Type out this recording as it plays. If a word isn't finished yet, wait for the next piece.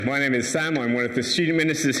My name is Sam. I'm one of the student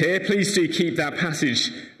ministers here. Please do keep that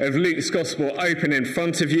passage of Luke's Gospel open in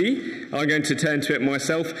front of you. I'm going to turn to it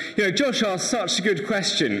myself. Josh asked such a good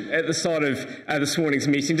question at the start of this morning's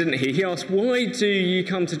meeting, didn't he? He asked, why do you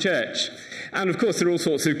come to church? And of course, there are all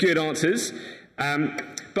sorts of good answers.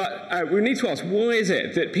 But we need to ask, why is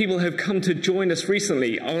it that people have come to join us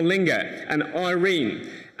recently? Arlinga and Irene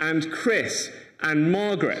and Chris and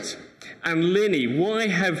Margaret and Linny. Why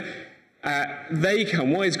have they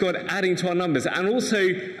come? Why is God adding to our numbers? And also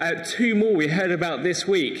two more we heard about this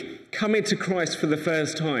week, coming to Christ for the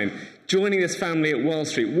first time, joining this family at Wild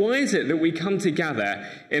Street. Why is it that we come together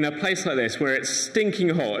in a place like this where it's stinking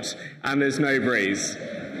hot and there's no breeze?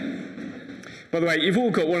 By the way, you've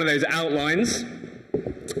all got one of those outlines.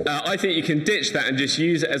 I think you can ditch that and just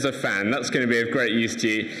use it as a fan. That's going to be of great use to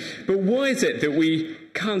you. But why is it that we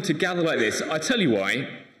come together like this? I tell you why.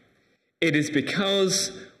 It is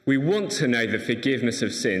because we want to know the forgiveness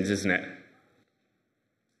of sins, isn't it?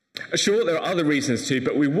 Sure, there are other reasons too,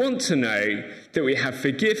 but we want to know that we have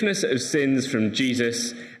forgiveness of sins from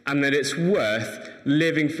Jesus and that it's worth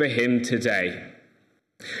living for him today.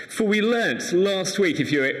 For we learnt last week,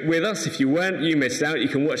 if you were with us, if you weren't, you missed out, you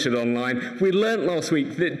can watch it online. We learnt last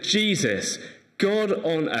week that Jesus, God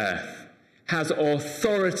on earth, has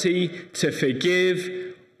authority to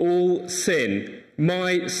forgive all sin,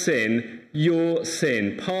 my sin, your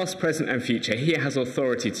sin, past, present and future. He has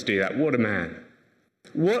authority to do that. What a man.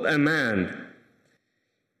 What a man.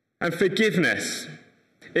 And forgiveness,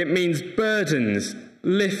 it means burdens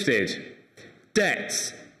lifted,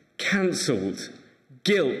 debts cancelled,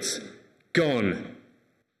 guilt gone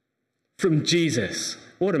from Jesus.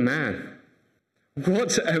 What a man.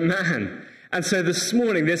 What a man. And so this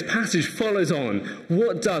morning, this passage follows on.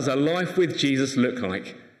 What does a life with Jesus look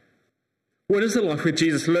like? What does a life with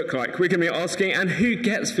Jesus look like? We're going to be asking, and who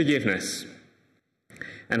gets forgiveness?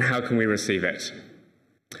 And how can we receive it?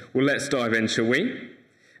 Well, let's dive in, shall we?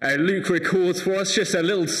 Luke records for us just a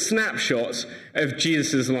little snapshot of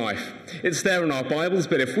Jesus' life. It's there in our Bibles,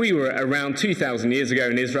 but if we were around 2,000 years ago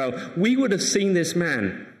in Israel, we would have seen this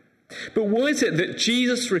man. But why is it that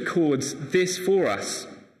Jesus records this for us?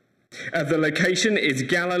 The location is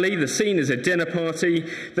Galilee. The scene is a dinner party.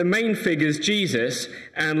 The main figures, Jesus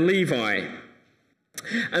and Levi.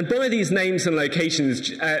 And by these names and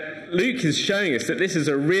locations, Luke is showing us that this is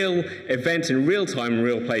a real event in real time in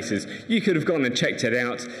real places. You could have gone and checked it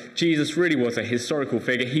out. Jesus really was a historical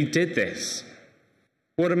figure. He did this.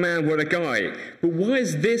 What a man, what a guy. But why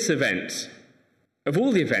is this event, of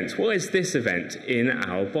all the events, why is this event in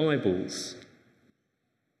our Bibles?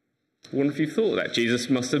 I wonder if you've thought that. Jesus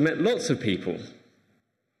must have met lots of people.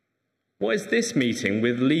 Why is this meeting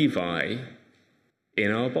with Levi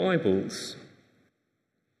in our Bibles?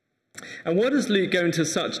 And why does Luke go into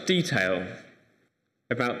such detail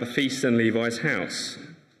about the feast in Levi's house?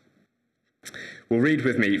 Well, read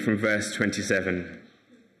with me from verse 27.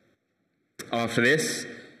 After this,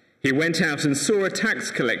 he went out and saw a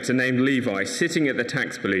tax collector named Levi sitting at the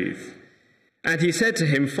tax booth. And he said to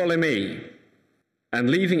him, "Follow me." And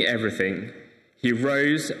leaving everything, he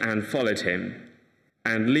rose and followed him.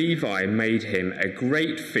 And Levi made him a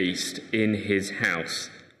great feast in his house.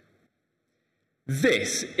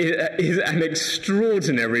 This is an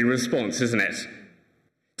extraordinary response, isn't it?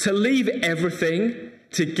 To leave everything,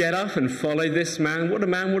 to get up and follow this man. What a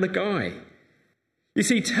man, what a guy. You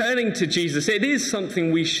see, turning to Jesus, it is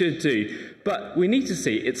something we should do, but we need to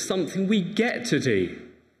see it's something we get to do.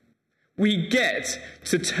 We get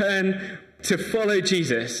to turn to follow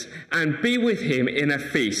Jesus and be with him in a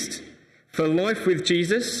feast. For life with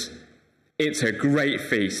Jesus, it's a great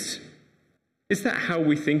feast. Is that how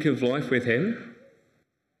we think of life with him?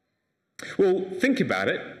 Well, think about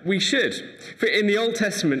it. We should. For in the Old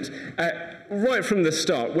Testament, right from the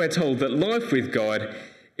start, we're told that life with God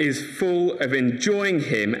is full of enjoying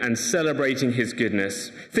him and celebrating his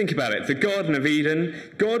goodness. Think about it. The Garden of Eden,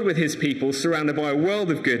 God with his people, surrounded by a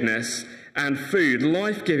world of goodness, and food,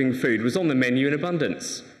 life-giving food, was on the menu in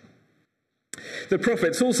abundance. The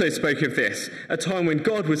prophets also spoke of this, a time when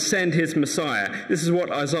God would send his Messiah. This is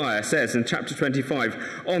what Isaiah says in chapter 25.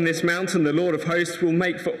 On this mountain, the Lord of hosts will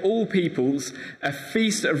make for all peoples a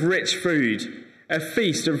feast of rich food, a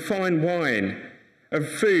feast of fine wine, of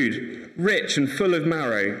food rich and full of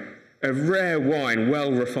marrow, of rare wine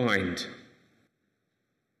well refined.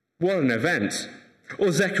 What an event.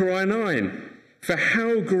 Or Zechariah 9. For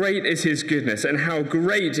how great is his goodness, and how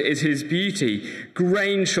great is his beauty.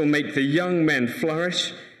 Grain shall make the young men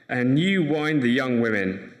flourish, and new wine the young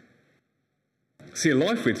women. See, a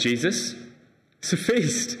life with Jesus, it's a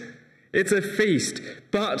feast. It's a feast.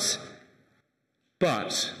 But,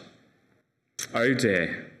 oh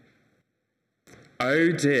dear,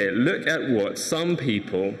 Oh dear, look at what some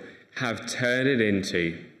people have turned it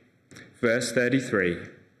into. Verse 33.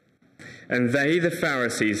 And they, the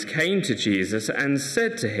Pharisees, came to Jesus and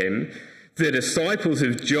said to him, the disciples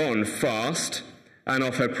of John fast and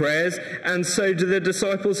offer prayers, and so do the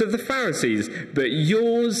disciples of the Pharisees, but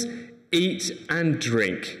yours eat and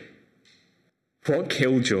drink. What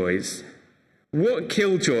killjoys! What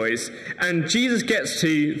killjoys! And Jesus gets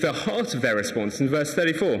to the heart of their response in verse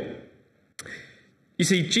 34. You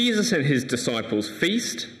see, Jesus and his disciples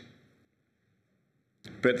feast,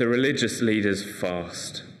 but the religious leaders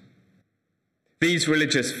fast. These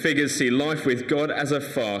religious figures see life with God as a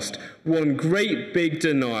fast, one great big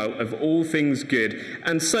denial of all things good,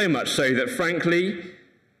 and so much so that, frankly,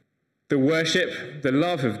 the worship, the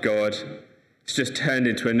love of God, is just turned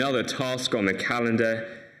into another task on the calendar,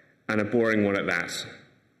 and a boring one at that.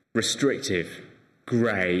 Restrictive,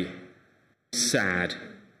 grey, sad.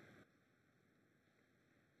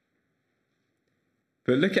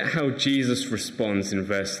 But look at how Jesus responds in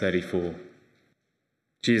verse 34.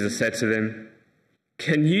 Jesus said to them,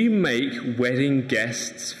 can you make wedding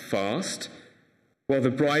guests fast while the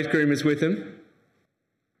bridegroom is with them?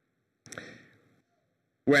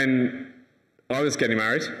 When I was getting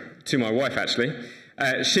married, to my wife actually,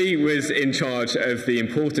 she was in charge of the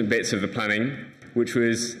important bits of the planning, which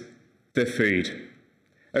was the food.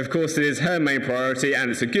 Of course, it is her main priority, and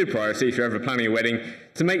it's a good priority if you're ever planning a wedding,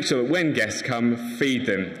 to make sure that when guests come, feed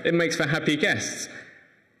them. It makes for happy guests.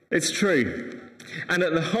 It's true. And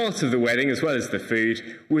at the heart of the wedding, as well as the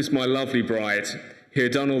food, was my lovely bride, who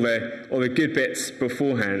had done all the good bits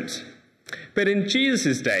beforehand. But in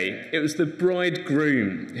Jesus' day, it was the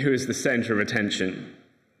bridegroom who was the centre of attention.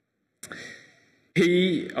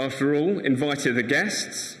 He, after all, invited the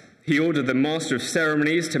guests. He ordered the master of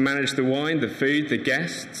ceremonies to manage the wine, the food, the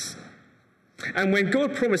guests. And when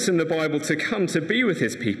God promised in the Bible to come to be with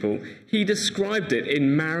his people, he described it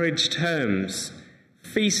in marriage terms: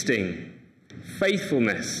 feasting,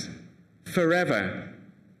 faithfulness, forever.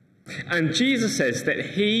 And Jesus says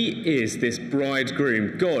that he is this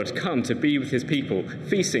bridegroom, God come to be with his people,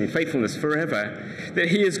 feasting, faithfulness, forever. That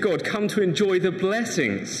he is God come to enjoy the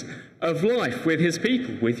blessings of life with his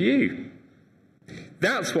people, with you.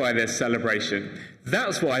 That's why there's celebration.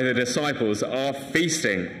 That's why the disciples are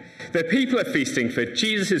feasting. The people are feasting, for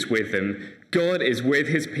Jesus is with them. God is with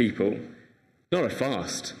his people. Not a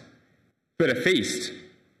fast, but a feast.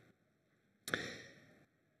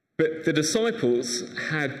 But the disciples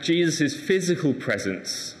had Jesus' physical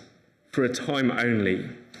presence for a time only.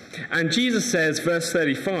 And Jesus says, verse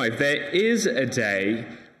 35, there is a day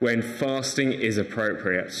when fasting is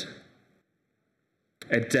appropriate.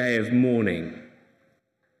 A day of mourning.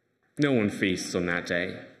 No one feasts on that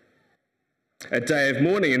day. A day of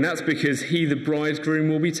mourning, and that's because he, the bridegroom,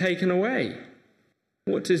 will be taken away.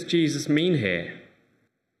 What does Jesus mean here?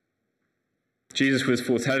 Jesus was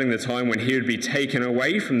foretelling the time when he would be taken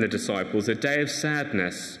away from the disciples, a day of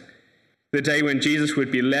sadness, the day when Jesus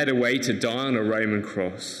would be led away to die on a Roman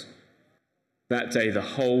cross. That day the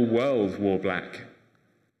whole world wore black.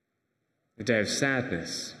 A day of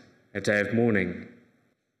sadness, a day of mourning.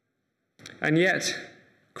 And yet,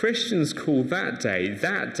 Christians call that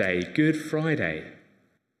day, Good Friday.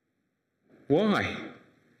 Why?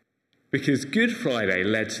 Because Good Friday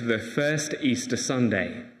led to the first Easter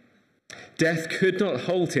Sunday. Death could not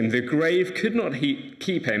hold him. The grave could not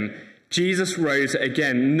keep him. Jesus rose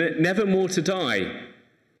again, never more to die,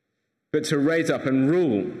 but to raise up and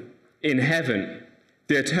rule in heaven,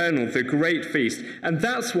 the eternal, the great feast. And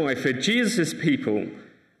that's why for Jesus' people,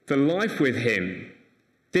 the life with him,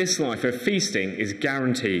 this life of feasting, is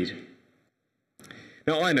guaranteed.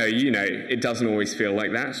 Now, I know, you know, it doesn't always feel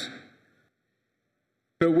like that.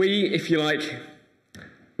 But we, if you like,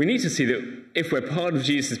 we need to see that if we're part of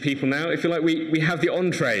Jesus' people now, if you like, we have the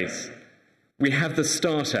entrees. We have the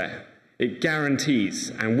starter. It guarantees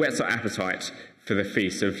and whets our appetite for the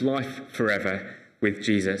feast of life forever with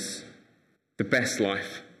Jesus. The best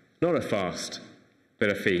life, not a fast, but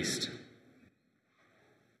a feast.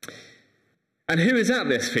 And who is at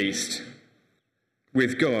this feast?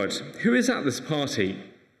 With God. Who is at this party?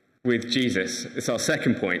 With Jesus. It's our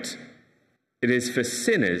second point. It is for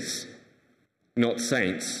sinners, not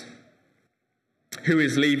saints. Who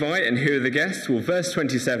is Levi and who are the guests? Well, verse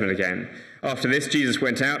 27 again. After this, Jesus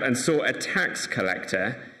went out and saw a tax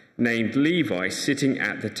collector named Levi sitting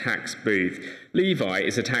at the tax booth. Levi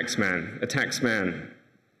is a taxman.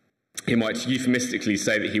 You might euphemistically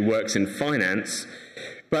say that he works in finance,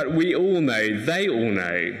 but they all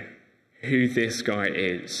know who this guy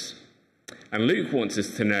is. And Luke wants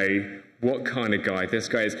us to know what kind of guy this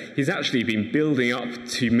guy is. He's actually been building up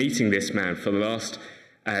to meeting this man for the last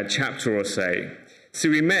chapter or so. So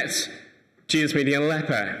we met Jesus meeting a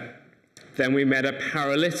leper, then we met a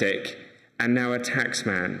paralytic, and now a tax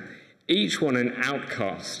man. Each one an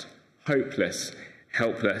outcast, hopeless,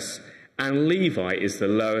 helpless. And Levi is the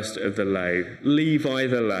lowest of the low. Levi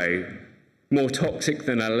the low. More toxic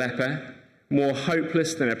than a leper, more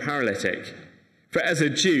hopeless than a paralytic. For as a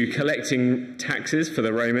Jew collecting taxes for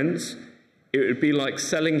the Romans, it would be like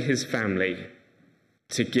selling his family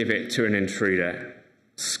to give it to an intruder.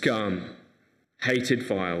 Scum, hated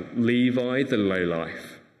vile, Levi the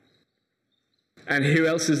lowlife. And who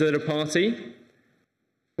else is at a party?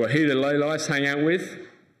 Well, who do lowlifes hang out with?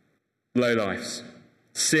 Lowlifes,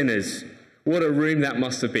 sinners. What a room that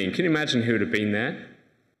must have been. Can you imagine who would have been there?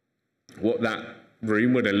 What that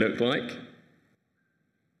room would have looked like?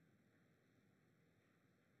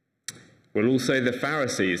 Well, also the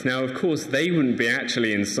Pharisees. Now, of course, they wouldn't be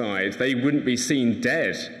actually inside. They wouldn't be seen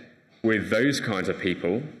dead with those kinds of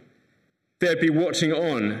people. They'd be watching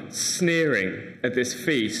on, sneering at this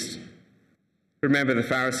feast. Remember the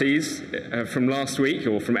Pharisees from last week,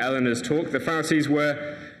 or from Eleanor's talk? The Pharisees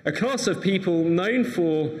were a class of people known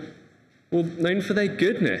for their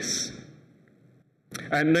goodness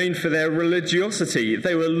and known for their religiosity.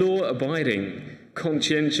 They were law-abiding,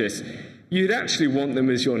 conscientious. You'd actually want them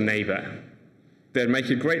as your neighbour. They'd make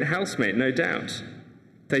a great housemate, no doubt.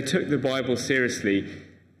 They took the Bible seriously.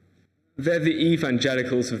 They're the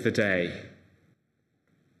evangelicals of the day.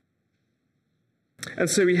 And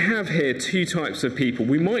so we have here two types of people.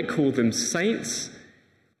 We might call them saints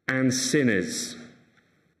and sinners.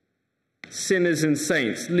 Sinners and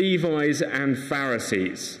saints, Levites and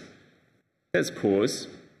Pharisees. Let's pause.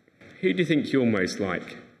 Who do you think you're most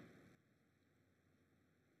like?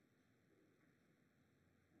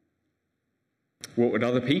 What would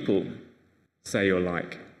other people say you're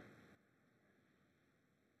like?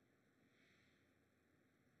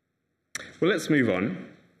 Well, let's move on.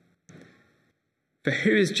 For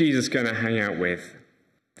who is Jesus going to hang out with?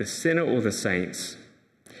 The sinner or the saints?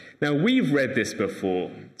 Now, we've read this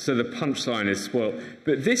before, so the punchline is spoiled.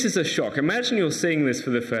 But this is a shock. Imagine you're seeing this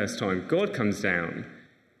for the first time. God comes down,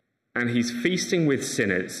 and he's feasting with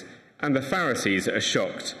sinners, and the Pharisees are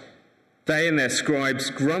shocked. They and their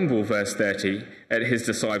scribes grumble, verse 30, at his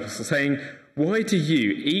disciples, saying, "Why do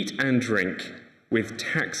you eat and drink with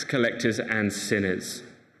tax collectors and sinners?"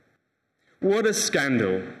 What a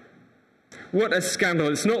scandal. What a scandal.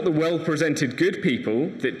 It's not the well-presented good people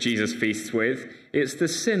that Jesus feasts with. It's the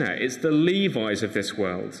sinner. It's the Levites of this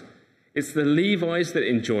world. It's the Levites that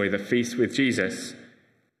enjoy the feast with Jesus.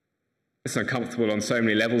 It's uncomfortable on so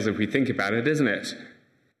many levels if we think about it, isn't it?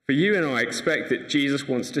 For you and I expect that Jesus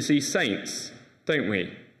wants to see saints, don't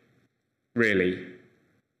we? Really?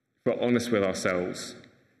 If we're honest with ourselves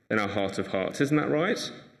in our heart of hearts. Isn't that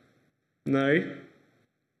right? No?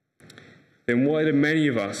 Then why do many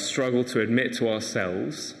of us struggle to admit to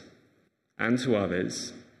ourselves and to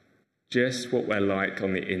others just what we're like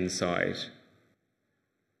on the inside?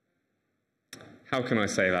 How can I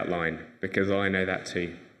say that line? Because I know that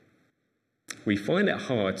too. We find it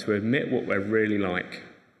hard to admit what we're really like.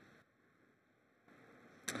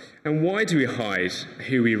 And why do we hide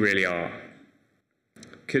who we really are?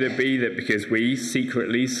 Could it be that because we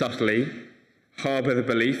secretly, subtly, harbour the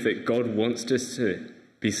belief that God wants us to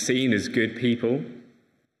be seen as good people?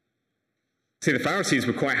 See, the Pharisees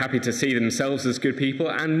were quite happy to see themselves as good people,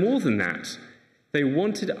 and more than that, they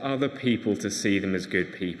wanted other people to see them as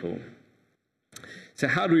good people. So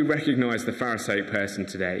how do we recognise the Pharisaic person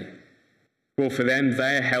today? Well, for them,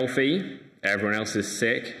 they're healthy, everyone else is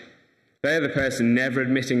sick. They're the person never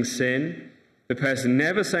admitting sin, the person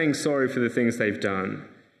never saying sorry for the things they've done.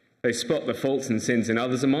 They spot the faults and sins in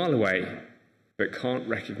others a mile away, but can't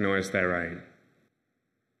recognise their own.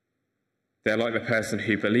 They're like the person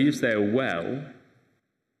who believes they're well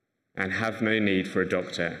and have no need for a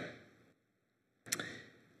doctor.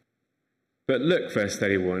 But look, verse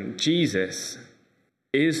 31, Jesus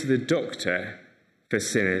is the doctor for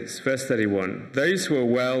sinners. Verse 31, those who are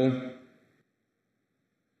well,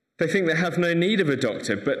 they think they have no need of a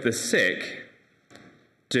doctor, but the sick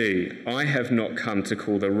do. I have not come to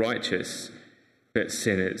call the righteous, but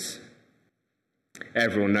sinners.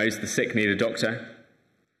 Everyone knows the sick need a doctor.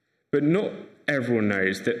 But not everyone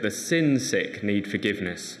knows that the sin-sick need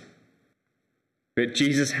forgiveness. But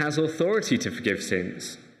Jesus has authority to forgive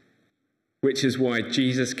sins, which is why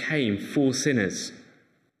Jesus came for sinners.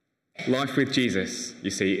 Life with Jesus,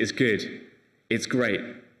 you see, is good. It's great.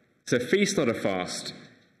 It's a feast, not a fast.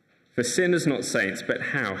 For sinners, not saints. But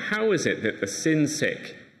how? How is it that the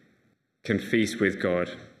sin-sick can feast with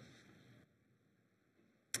God?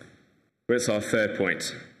 Well, it's our third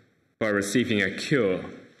point, by receiving a cure,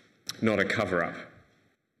 not a cover-up.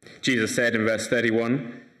 Jesus said in verse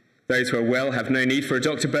 31, "Those who are well have no need for a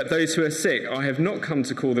doctor, but those who are sick, I have not come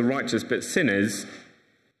to call the righteous, but sinners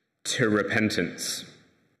to repentance."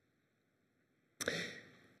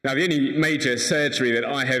 Now, the only major surgery that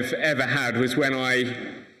I have ever had was when I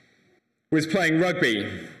was playing rugby.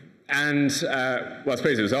 And, I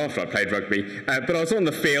suppose it was after I played rugby. But I was on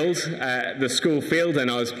the field, the school field, and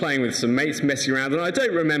I was playing with some mates, messing around. And I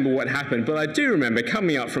don't remember what happened, but I do remember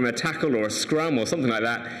coming up from a tackle or a scrum or something like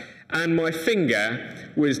that, and my finger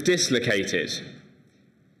was dislocated,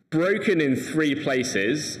 broken in 3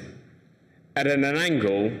 places, at an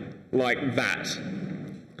angle like that.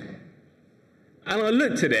 And I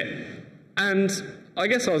looked at it, and I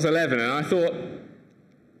guess I was 11, and I thought,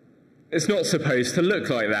 it's not supposed to look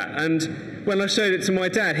like that. And when I showed it to my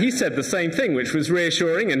dad, he said the same thing, which was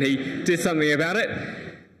reassuring, and he did something about it.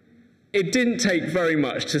 It didn't take very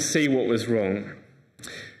much to see what was wrong.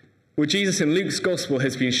 Well, Jesus in Luke's gospel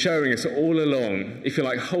has been showing us all along, if you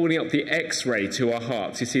like, holding up the X-ray to our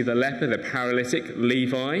hearts. You see the leper, the paralytic,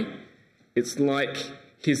 Levi. It's like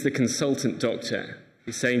he's the consultant doctor.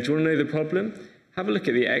 He's saying, do you want to know the problem? Have a look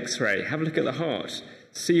at the X-ray. Have a look at the heart.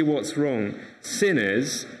 See what's wrong.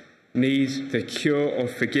 Sinners need the cure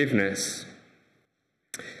of forgiveness.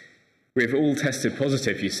 We've all tested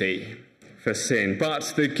positive, you see, for sin.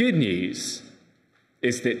 But the good news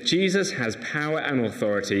is that Jesus has power and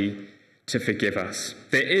authority to forgive us.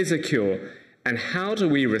 There is a cure. And how do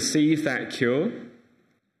we receive that cure?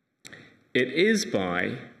 It is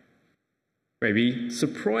by, maybe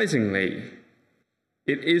surprisingly,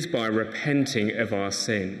 it is by repenting of our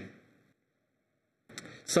sin.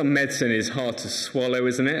 Some medicine is hard to swallow,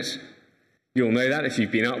 isn't it? You'll know that if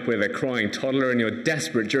you've been up with a crying toddler and you're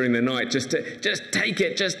desperate during the night, just take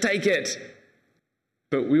it.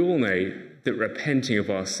 But we all know that repenting of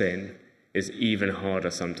our sin is even harder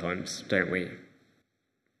sometimes, don't we?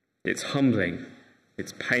 It's humbling,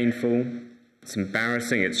 it's painful, it's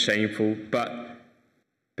embarrassing, it's shameful, but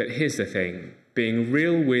here's the thing, being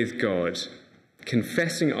real with God,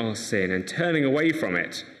 confessing our sin and turning away from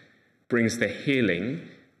it brings the healing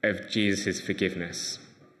of Jesus' forgiveness.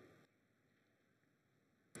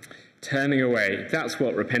 Turning away, that's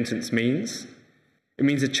what repentance means. It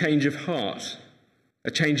means a change of heart, a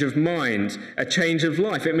change of mind, a change of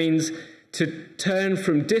life. It means to turn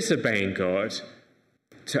from disobeying God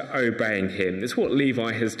to obeying him. It's what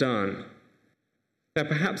Levi has done. Now,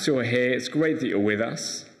 perhaps you're here, it's great that you're with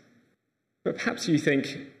us, but perhaps you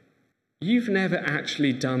think, you've never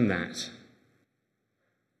actually done that.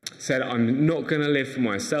 Said, I'm not going to live for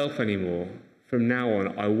myself anymore. From now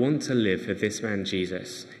on, I want to live for this man,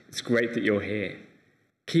 Jesus. It's great that you're here.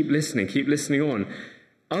 Keep listening on.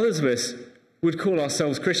 Others of us would call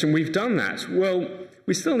ourselves Christian. We've done that. Well,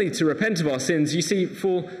 we still need to repent of our sins. You see,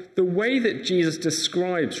 for the way that Jesus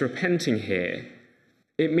describes repenting here,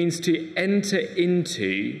 it means to enter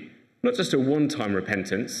into, not just a one-time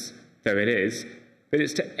repentance, though it is, but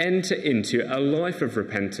it's to enter into a life of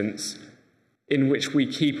repentance in which we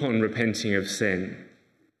keep on repenting of sin.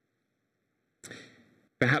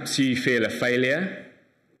 Perhaps you feel a failure.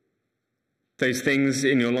 Those things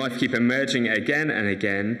in your life keep emerging again and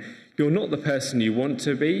again. You're not the person you want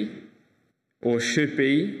to be or should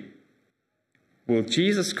be. Well,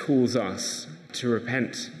 Jesus calls us to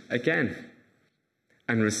repent again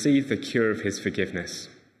and receive the cure of his forgiveness.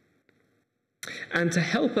 And to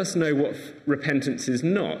help us know what repentance is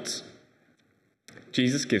not,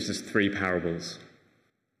 Jesus gives us 3 parables.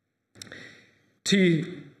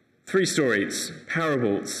 3 stories,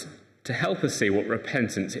 parables, to help us see what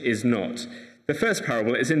repentance is not. The first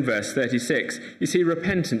parable is in verse 36. You see,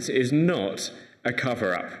 repentance is not a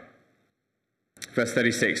cover-up. Verse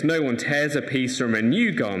 36, no one tears a piece from a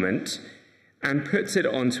new garment and puts it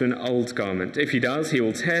onto an old garment. If he does, he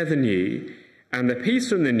will tear the new, and the piece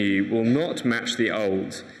from the new will not match the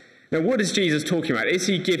old. Now, what is Jesus talking about? Is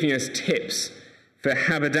he giving us tips for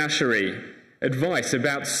haberdashery, advice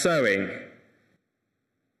about sewing?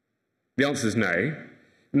 The answer is no.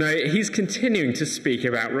 No, he's continuing to speak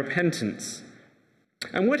about repentance.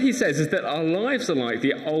 And what he says is that our lives are like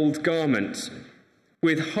the old garment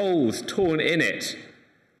with holes torn in it.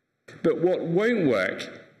 But what won't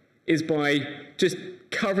work is by just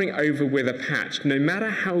covering over with a patch. No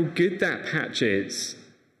matter how good that patch is,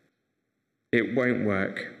 it won't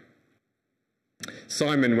work.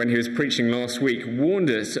 Simon, when he was preaching last week, warned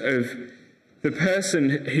us of the person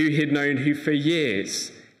who he'd known who for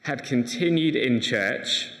years had continued in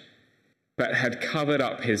church but had covered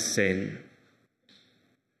up his sin.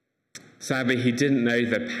 Sadly, he didn't know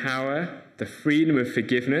the power, the freedom of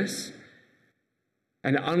forgiveness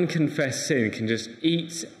And unconfessed sin can just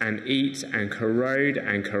eat and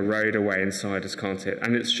corrode away inside us, can't it?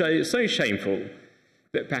 And it's so shameful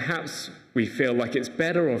that perhaps we feel like it's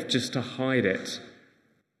better off just to hide it.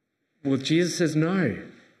 Well, Jesus says no.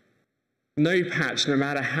 No patch, no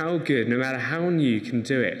matter how good, no matter how new, can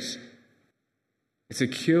do it. It's a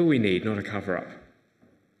cure we need, not a cover-up.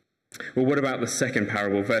 Well, what about the second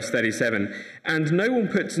parable, verse 37? And no one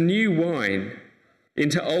puts new wine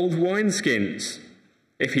into old wineskins.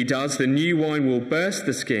 If he does, the new wine will burst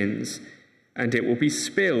the skins, and it will be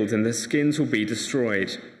spilled, and the skins will be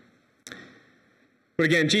destroyed. But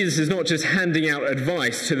again, Jesus is not just handing out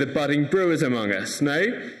advice to the budding brewers among us.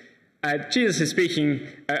 No, Jesus is speaking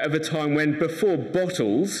of a time when before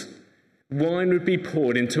bottles, wine would be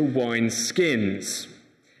poured into wine skins.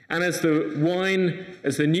 And as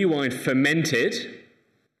the new wine fermented,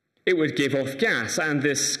 it would give off gas, and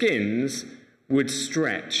the skins would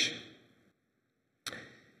stretch.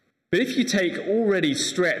 But if you take already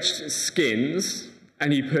stretched skins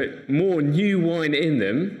and you put more new wine in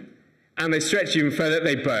them, and they stretch even further,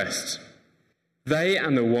 they burst. They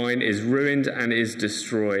and the wine is ruined and is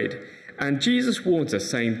destroyed. And Jesus warns us,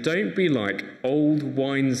 saying, don't be like old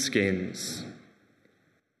wineskins.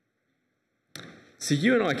 So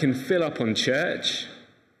you and I can fill up on church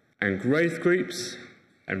and growth groups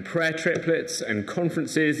and prayer triplets and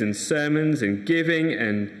conferences and sermons and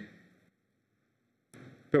giving,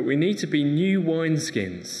 but we need to be new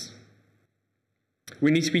wineskins.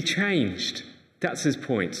 We need to be changed. That's his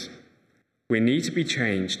point. We need to be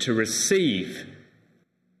changed to receive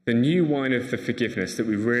the new wine of the forgiveness that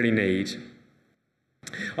we really need.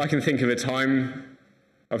 I can think of the time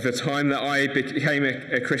that I became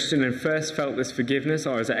a Christian and first felt this forgiveness.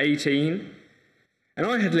 I was 18, and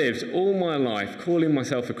I had lived all my life calling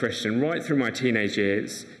myself a Christian right through my teenage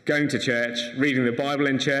years, going to church, reading the Bible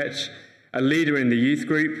in church, a leader in the youth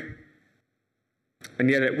group, and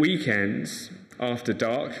yet at weekends, after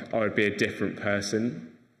dark, I would be a different person.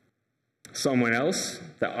 Someone else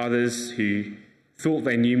that others who thought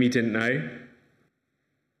they knew me didn't know.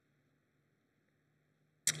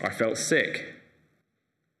 I felt sick.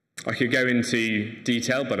 I could go into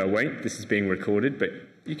detail, but I won't. This is being recorded, but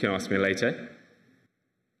you can ask me later.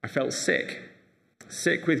 I felt sick.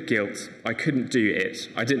 Sick with guilt. I couldn't do it.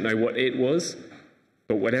 I didn't know what it was,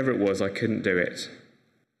 but whatever it was, I couldn't do it.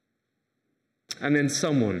 And then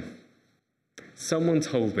someone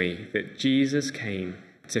told me that Jesus came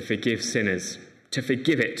to forgive sinners, to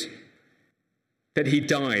forgive it, that he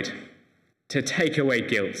died to take away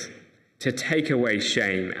guilt, to take away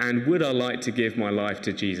shame. And would I like to give my life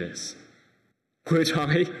to Jesus? Would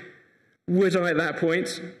I? Would I at that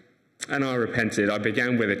point? And I repented. I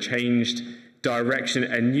began with a changed direction,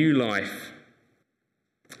 a new life.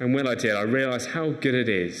 And when I did, I realized how good it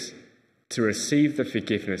is to receive the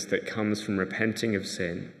forgiveness that comes from repenting of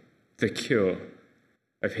sin, the cure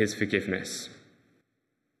of his forgiveness.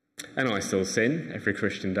 And I still sin, every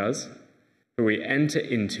Christian does, but we enter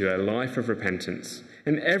into a life of repentance.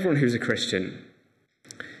 And everyone who's a Christian,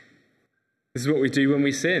 this is what we do when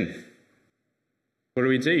we sin. What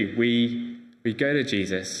do? We go to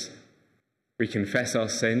Jesus, we confess our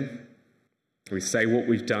sin, we say what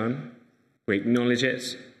we've done, we acknowledge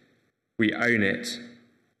it, we own it,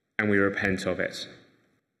 and we repent of it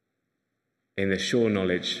in the sure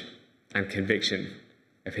knowledge and conviction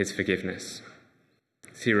of his forgiveness.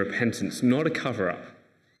 See, repentance, not a cover-up,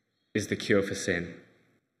 is the cure for sin.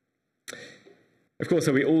 Of course,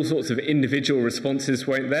 there'll be all sorts of individual responses,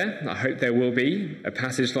 won't there? I hope there will be a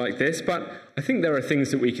passage like this, but I think there are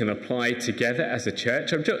things that we can apply together as a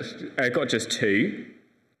church. I've got just two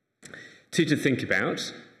to think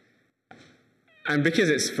about. And because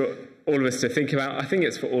it's for all of us to think about, I think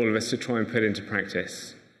it's for all of us to try and put into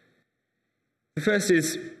practice. The first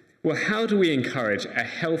is, well, how do we encourage a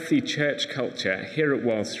healthy church culture here at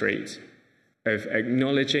Wild Street of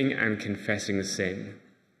acknowledging and confessing sin?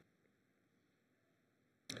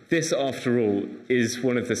 This, after all, is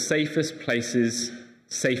one of the safest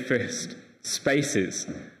spaces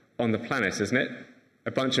on the planet, isn't it?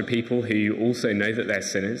 A bunch of people who also know that they're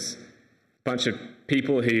sinners. A bunch of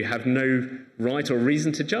people who have no right or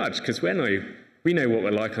reason to judge, because we know what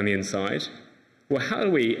we're like on the inside. Well, how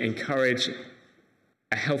do we encourage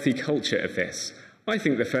a healthy culture of this? I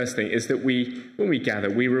think the first thing is that when we gather,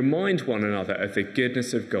 we remind one another of the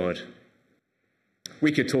goodness of God.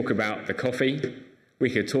 We could talk about the coffee. We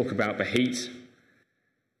could talk about the heat.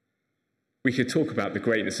 We could talk about the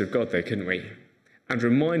greatness of God, though, couldn't we? And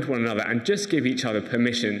remind one another and just give each other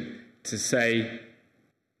permission to say,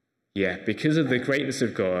 yeah, because of the greatness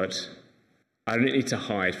of God, I don't need to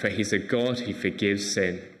hide, for he's a God who forgives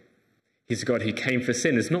sin. He's a God who came for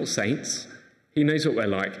sinners, not saints. He knows what we're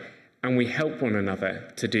like, and we help one another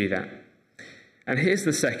to do that. And here's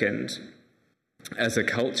the second. As a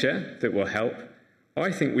culture that will help,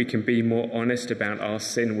 I think we can be more honest about our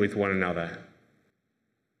sin with one another.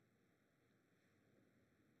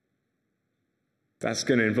 That's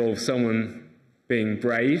going to involve someone being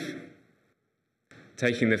brave,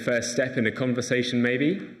 taking the first step in a conversation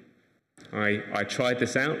maybe. I tried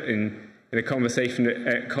this out in a conversation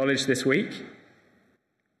at college this week.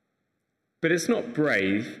 But it's not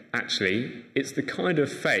brave, actually. It's the kind of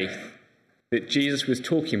faith that Jesus was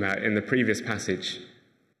talking about in the previous passage.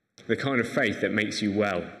 The kind of faith that makes you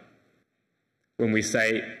well. When we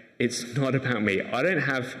say, it's not about me. I don't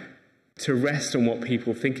have to rest on what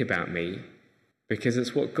people think about me, because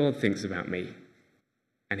it's what God thinks about me.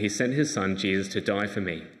 And he sent his son, Jesus, to die for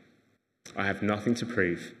me. I have nothing to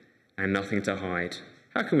prove and nothing to hide.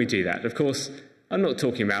 How can we do that? Of course, I'm not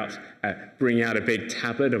talking about bringing out a big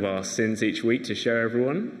tablet of our sins each week to show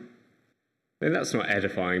everyone. No, that's not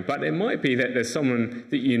edifying. But it might be that there's someone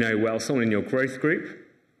that you know well, someone in your growth group,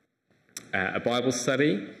 a Bible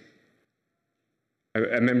study,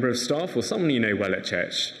 a member of staff, or someone you know well at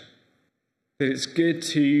church. That it's good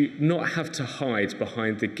to not have to hide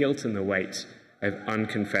behind the guilt and the weight of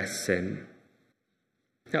unconfessed sin.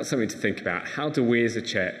 That's something to think about. How do we as a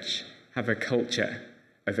church have a culture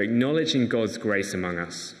of acknowledging God's grace among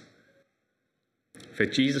us? For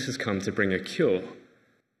Jesus has come to bring a cure,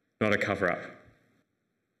 not a cover-up.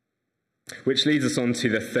 Which leads us on to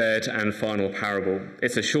the third and final parable.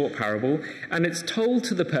 It's a short parable, and it's told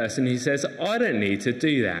to the person who says, I don't need to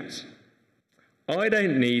do that. I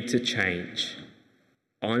don't need to change.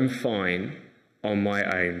 I'm fine on my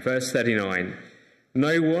own. Verse 39.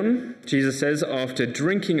 No one, Jesus says, after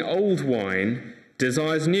drinking old wine,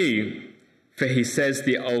 desires new, for he says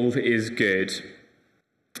the old is good.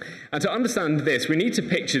 And to understand this, we need to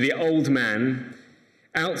picture the old man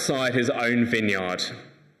outside his own vineyard.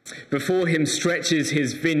 Before him stretches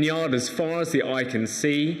his vineyard as far as the eye can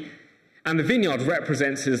see, and the vineyard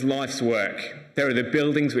represents his life's work. There are the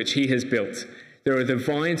buildings which he has built. There are the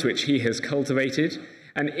vines which he has cultivated,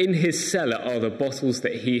 and in his cellar are the bottles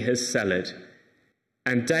that he has cellared.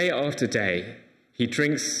 And day after day, he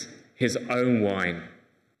drinks his own wine,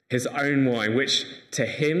 which to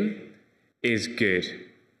him is good.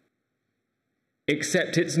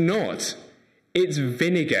 Except it's not. It's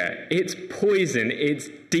vinegar, it's poison, it's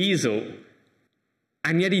diesel.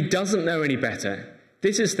 And yet he doesn't know any better.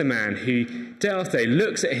 This is the man who day after day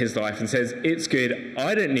looks at his life and says, it's good,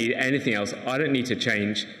 I don't need anything else, I don't need to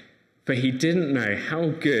change. For he didn't know how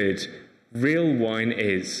good real wine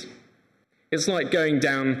is. It's like going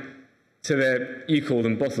down to you call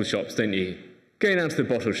them bottle shops, don't you? Going down to the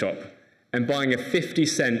bottle shop and buying a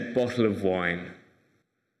 50-cent bottle of wine.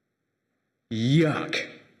 Yuck.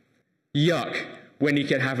 Yuck, when you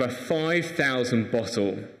could have a 5,000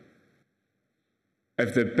 bottle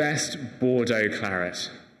of the best Bordeaux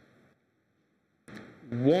claret.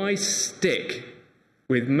 Why stick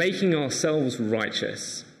with making ourselves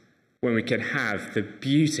righteous when we can have the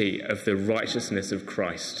beauty of the righteousness of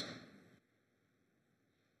Christ?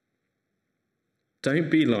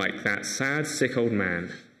 Don't be like that sad, sick old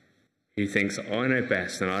man who thinks, I know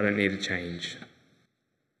best and I don't need to change.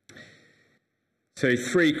 So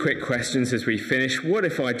 3 quick questions as we finish. What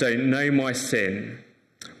if I don't know my sin,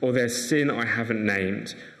 or there's sin I haven't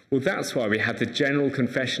named? Well, that's why we have the general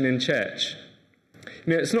confession in church.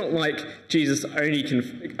 You know, it's not like Jesus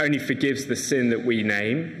only forgives the sin that we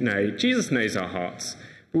name. No, Jesus knows our hearts.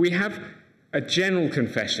 But we have a general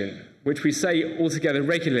confession, which we say all together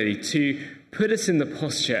regularly to put us in the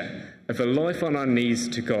posture of a life on our knees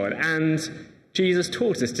to God. And Jesus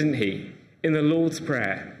taught us, didn't he, in the Lord's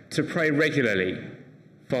Prayer, to pray regularly,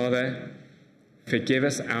 Father, forgive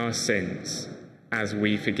us our sins as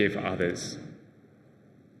we forgive others.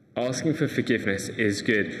 Asking for forgiveness is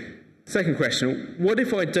good. Second question, what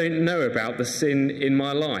if I don't know about the sin in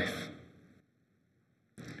my life?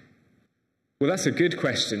 Well, that's a good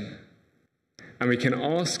question. And we can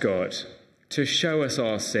ask God to show us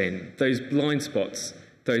our sin, those blind spots,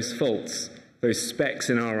 those faults, those specks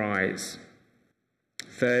in our eyes.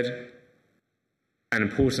 Third, and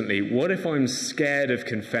importantly, what if I'm scared of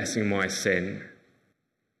confessing my sin?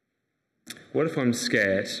 What if I'm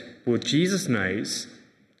scared? Well, Jesus knows,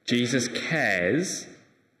 Jesus cares,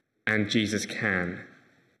 and Jesus can.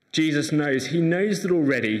 Jesus knows. He knows that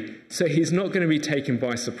already, so he's not going to be taken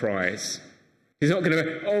by surprise. He's not going to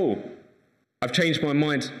go, oh, I've changed my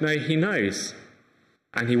mind. No, he knows.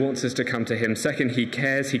 And he wants us to come to him. Second, he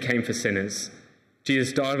cares. He came for sinners.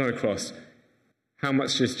 Jesus died on a cross. How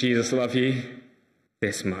much does Jesus love you?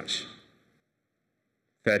 This much.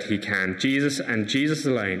 that he can. Jesus and Jesus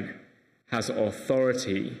alone has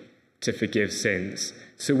authority to forgive sins.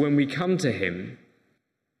 So when we come to him,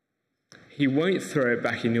 he won't throw it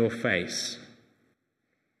back in your face,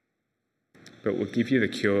 but will give you the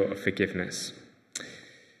cure of forgiveness.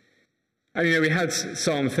 And we had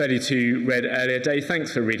Psalm 32 read earlier. Dave,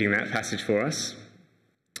 thanks for reading that passage for us.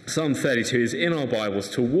 Psalm 32 is in our Bibles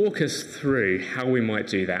to walk us through how we might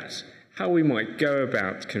do that, how we might go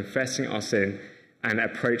about confessing our sin and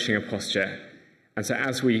approaching a posture. And so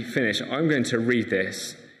as we finish, I'm going to read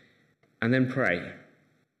this and then pray.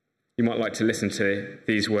 You might like to listen to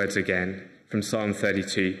these words again from Psalm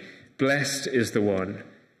 32. Blessed is the one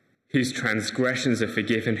whose transgressions are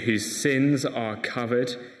forgiven, whose sins are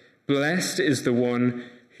covered. Blessed is the one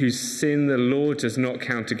whose sin the Lord does not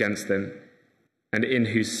count against them, and in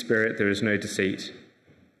whose spirit there is no deceit.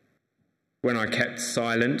 When I kept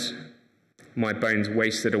silent, my bones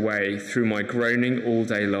wasted away through my groaning all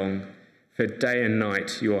day long. For day and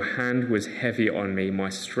night your hand was heavy on me, my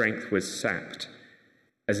strength was sapped,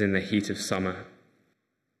 as in the heat of summer.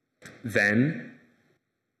 Then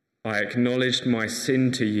I acknowledged my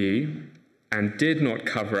sin to you and did not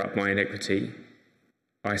cover up my iniquity.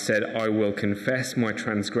 I said, I will confess my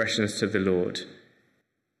transgressions to the Lord,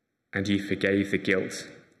 and you forgave the guilt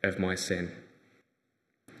of my sin.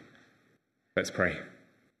 Let's pray.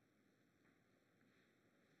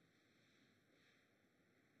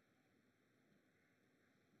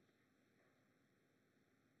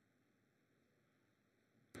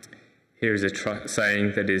 Here is a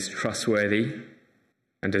saying that is trustworthy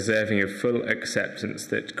and deserving of full acceptance,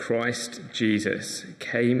 that Christ Jesus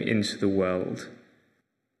came into the world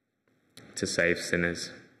to save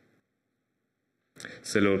sinners.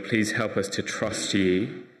 So Lord, please help us to trust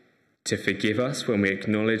you, to forgive us when we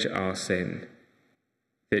acknowledge our sin,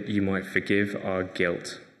 that you might forgive our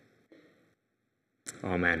guilt.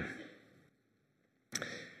 Amen.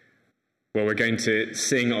 Well, we're going to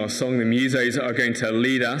sing our song. The musos are going to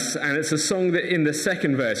lead us, and it's a song that in the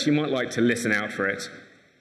second verse, you might like to listen out for it.